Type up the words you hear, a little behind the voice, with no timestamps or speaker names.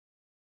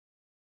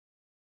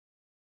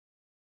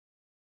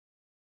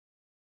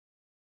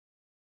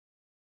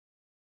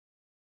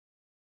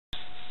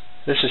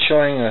This is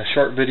showing a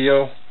short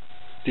video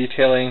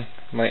detailing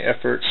my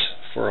efforts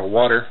for a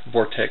water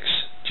vortex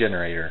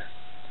generator.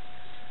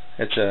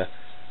 It's a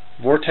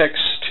vortex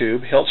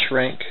tube,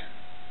 Hiltschrank,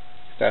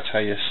 that's how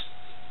you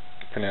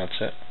pronounce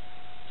it.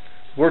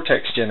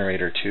 Vortex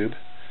generator tube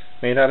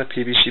made out of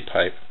PVC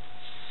pipe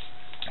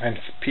and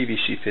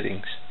PVC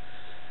fittings.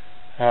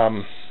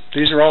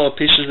 These are all the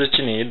pieces that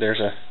you need. There's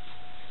a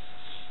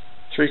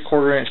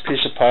 3/4 inch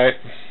piece of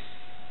pipe.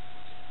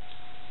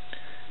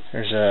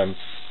 There's a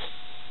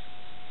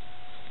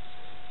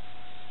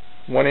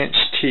 1 inch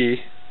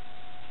T.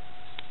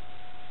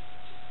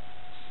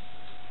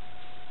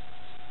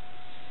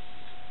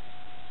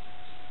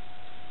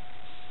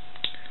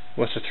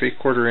 With a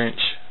 3/4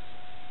 inch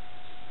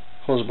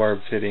hose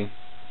barb fitting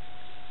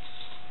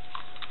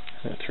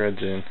that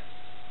threads in.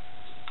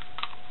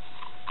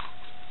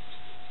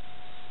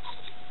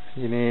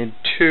 You need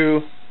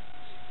 2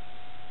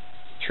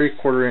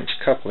 3/4 inch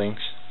couplings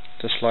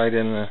to slide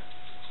in the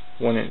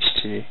 1 inch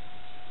T.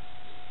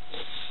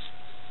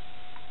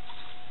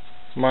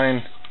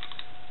 Mine,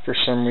 for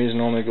some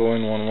reason, only go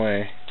in one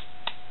way.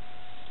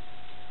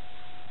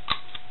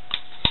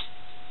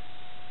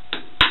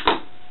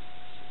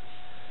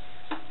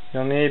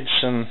 You'll need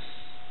some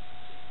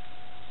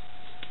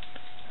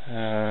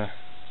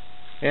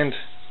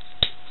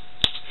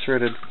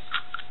threaded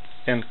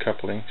end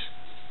couplings.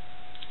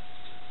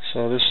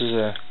 So this is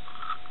a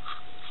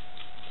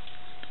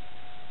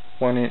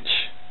 3/4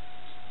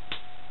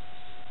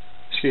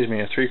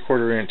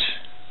 inch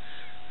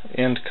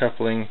end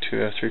coupling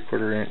to a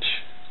 3/4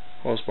 inch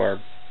hose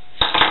barb,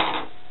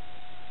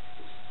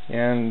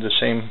 and the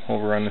same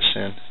over on this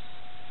end.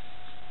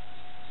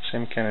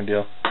 Same kind of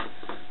deal.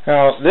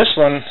 Now this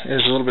one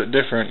is a little bit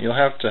different. You'll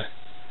have to,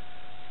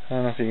 I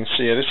don't know if you can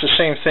see it. It's the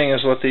same thing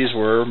as what these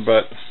were,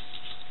 but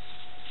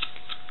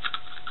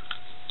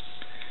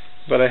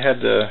I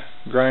had to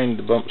grind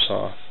the bumps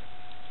off.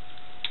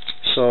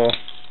 So,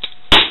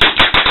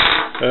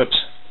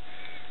 oops.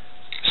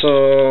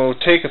 So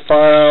take a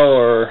file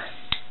or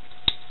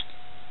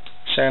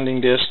sanding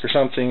disc or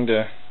something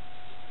to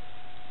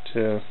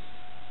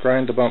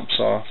grind the bumps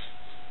off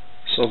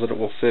so that it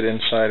will fit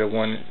inside a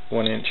 1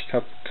 inch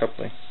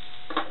coupling.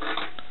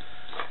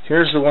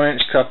 Here's the 1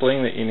 inch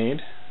coupling that you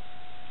need,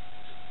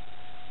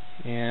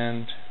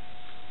 and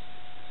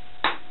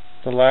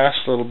the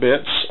last little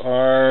bits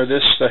are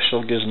this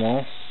special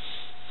gizmo.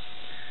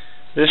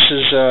 This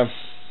is I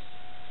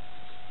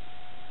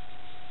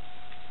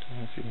don't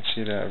know if you can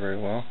see that very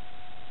well,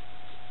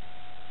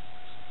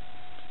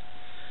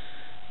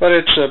 but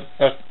it's a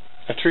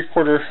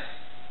 3/4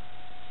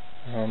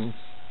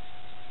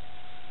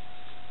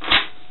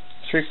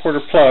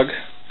 plug,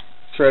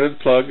 threaded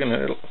plug, and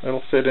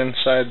it'll fit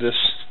inside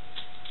this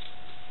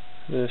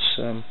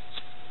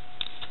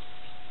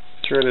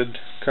threaded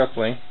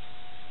coupling.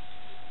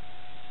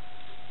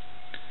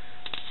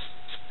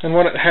 And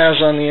what it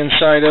has on the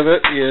inside of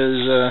it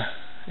is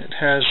it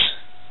has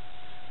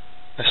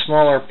a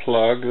smaller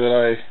plug that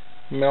I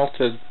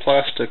melted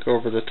plastic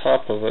over the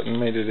top of it and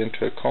made it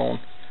into a cone.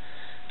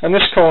 And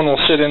this cone will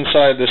sit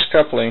inside this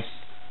coupling,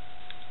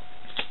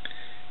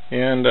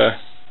 and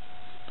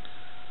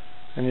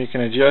you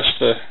can adjust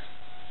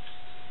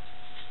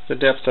the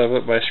depth of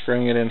it by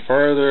screwing it in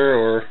farther,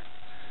 or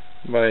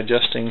by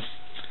adjusting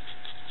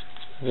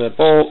the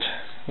bolt.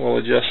 Will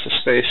adjust the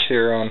space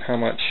here on how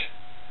much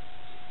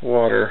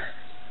water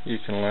you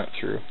can let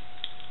through.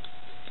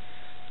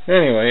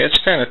 Anyway, it's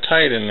kind of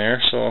tight in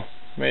there, so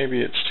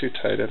maybe it's too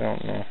tight. I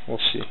don't know. We'll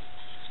see.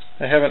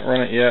 I haven't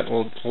run it yet.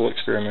 We'll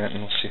experiment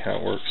and we'll see how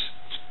it works.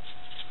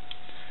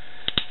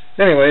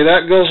 Anyway,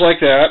 that goes like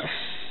that.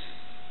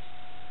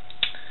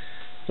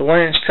 The 1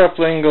 inch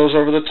coupling goes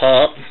over the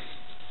top.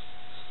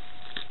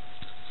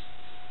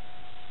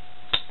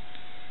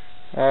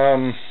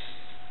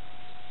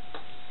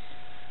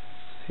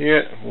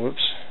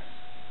 Whoops.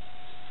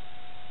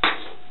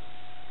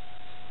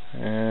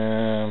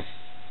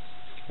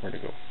 Where'd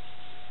it go?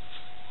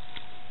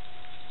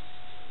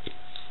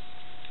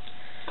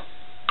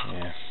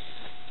 Yeah.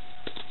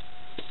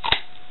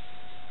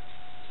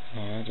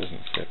 Oh, that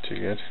doesn't fit too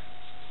good.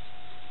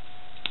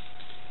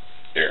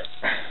 There.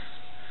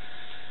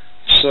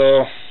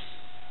 So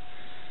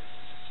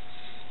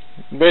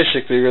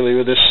basically, really,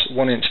 with this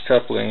 1 inch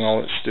coupling,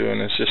 all it's doing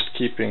is just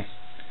keeping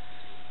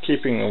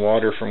the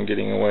water from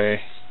getting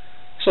away,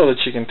 so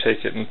that you can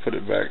take it and put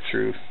it back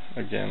through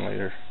again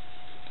later.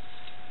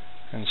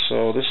 And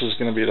so this is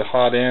going to be the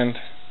hot end,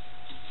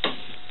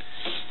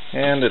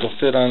 and it'll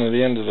fit on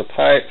the end of the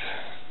pipe,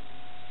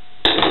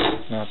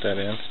 not that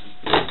end.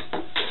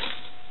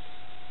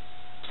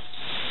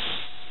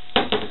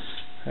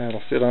 That'll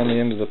fit on the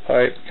end of the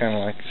pipe, kind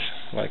of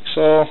like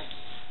so,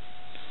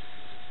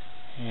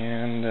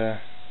 and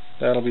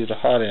that'll be the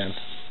hot end.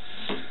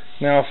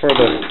 Now for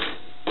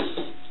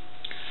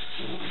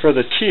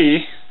the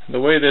T, the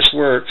way this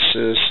works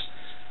is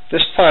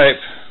this pipe,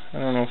 I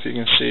don't know if you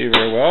can see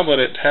very well, but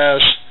it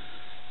has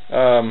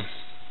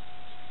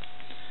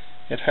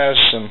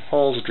some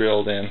holes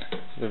drilled in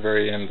the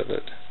very end of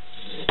it.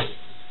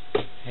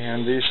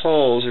 And these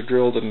holes are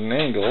drilled at an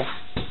angle.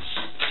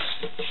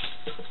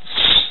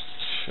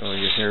 Show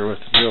you here with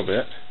the drill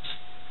bit.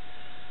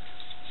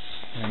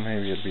 And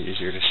maybe it'd be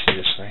easier to see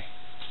this way.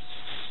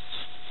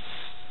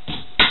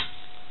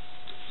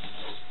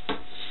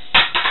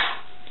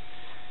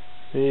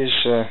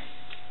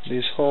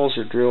 These holes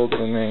are drilled at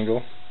an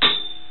angle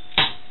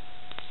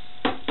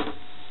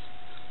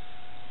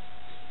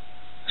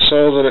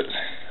so that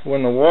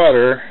when the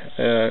water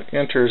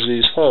enters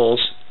these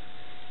holes,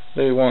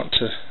 they want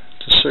to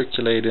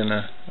circulate in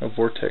a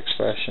vortex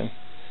fashion.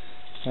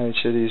 And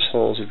each of these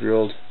holes are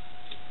drilled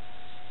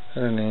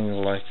at an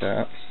angle like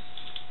that.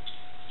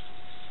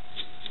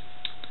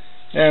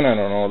 And I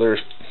don't know,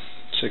 there's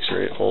 6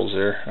 or 8 holes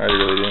there. I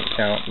really didn't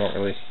count, don't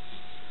really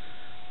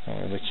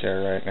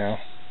care right now.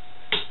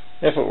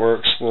 If it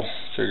works, we'll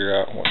figure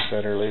out what's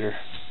better later.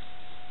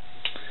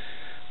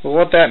 But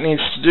what that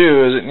needs to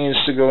do is it needs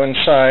to go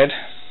inside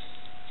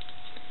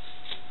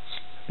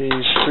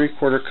these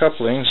 3/4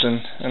 couplings,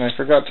 and I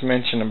forgot to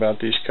mention about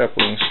these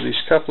couplings.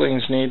 These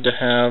couplings need to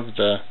have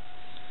the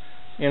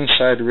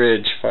inside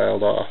ridge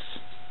filed off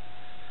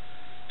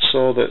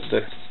so that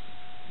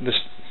this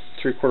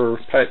 3/4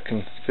 pipe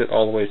can fit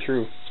all the way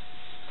through.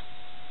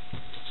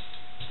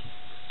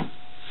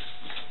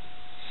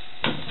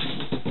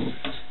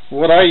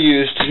 What I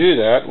used to do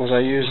that was I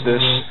used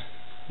this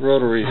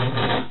rotary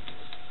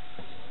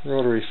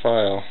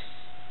file.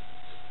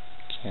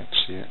 Can't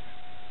see it.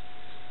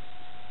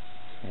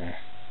 Yeah,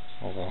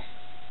 oh well.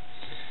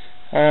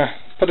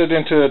 Put it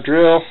into a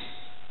drill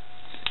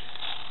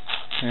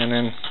and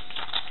then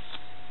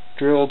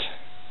drilled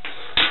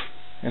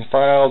and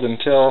filed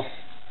until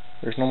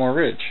there's no more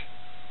ridge.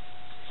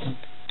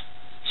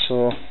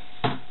 So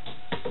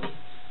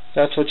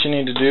that's what you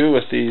need to do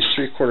with these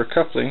 3/4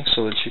 couplings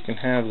so that you can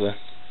have the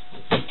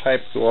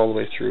pipe go all the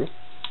way through.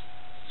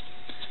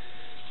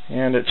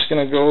 And it's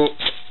going to go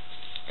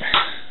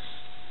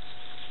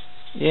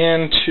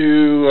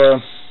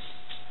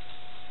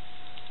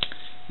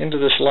into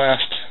this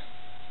last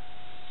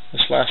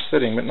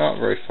fitting, but not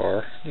very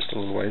far, just a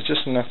little ways,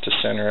 just enough to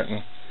center it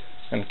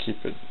and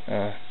keep it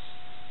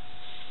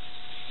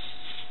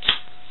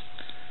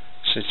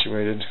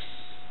situated.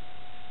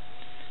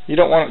 You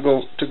don't want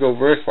it to go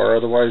very far,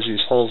 otherwise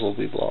these holes will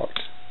be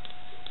blocked.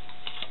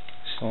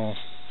 So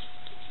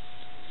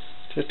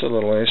just a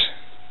little ways.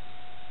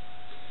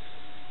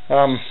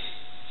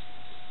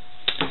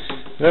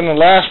 Then the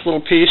last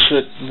little piece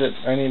that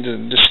I need to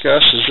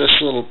discuss is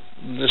this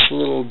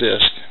little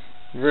disc.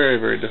 Very,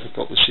 very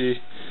difficult to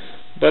see,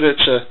 but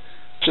it's a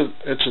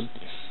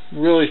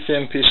really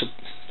thin piece of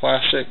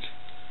plastic.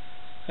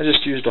 I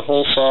just used a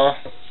hole saw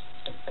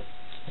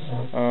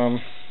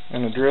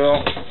and a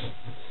drill,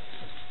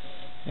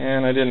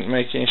 and I didn't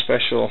make any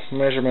special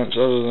measurements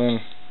other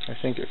than I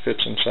think it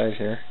fits inside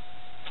here,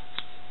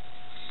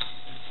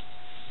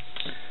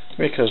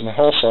 because my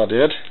hole saw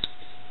did.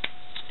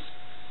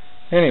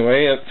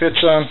 Anyway, it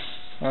fits on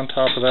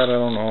top of that. I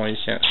don't know, you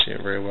can't see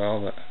it very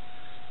well, but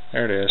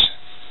there it is.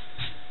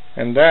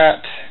 And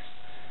that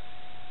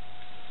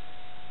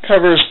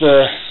covers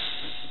the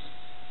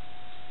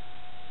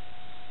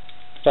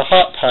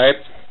hot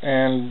pipe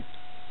and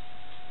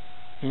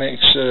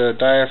makes a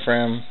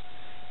diaphragm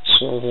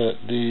so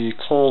that the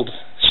cold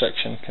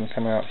section can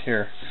come out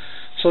here.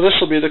 So this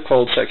will be the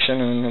cold section,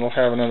 and it'll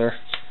have another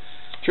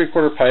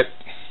 3/4 pipe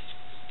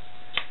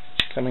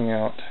coming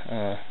out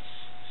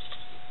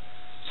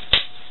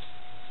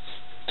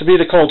to be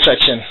the cold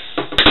section.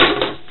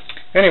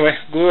 Anyway,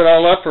 glue it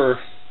all up or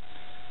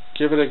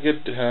give it a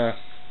good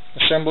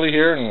assembly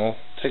here, and we'll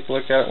take a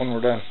look at it when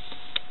we're done.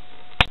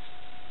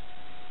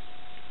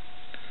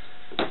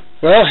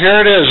 Well, here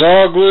it is,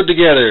 all glued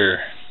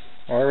together,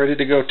 all ready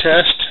to go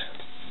test.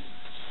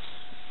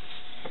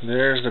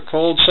 There's the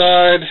cold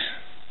side.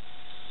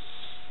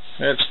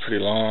 It's pretty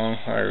long,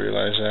 I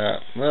realize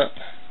that, but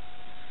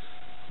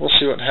we'll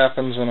see what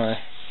happens when I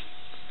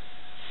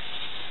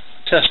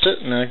test it,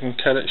 and I can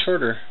cut it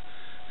shorter.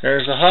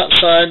 There's the hot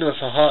side with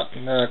the hot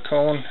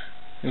cone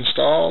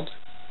installed,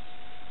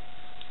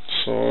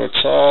 so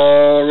it's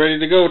all ready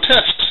to go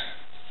test.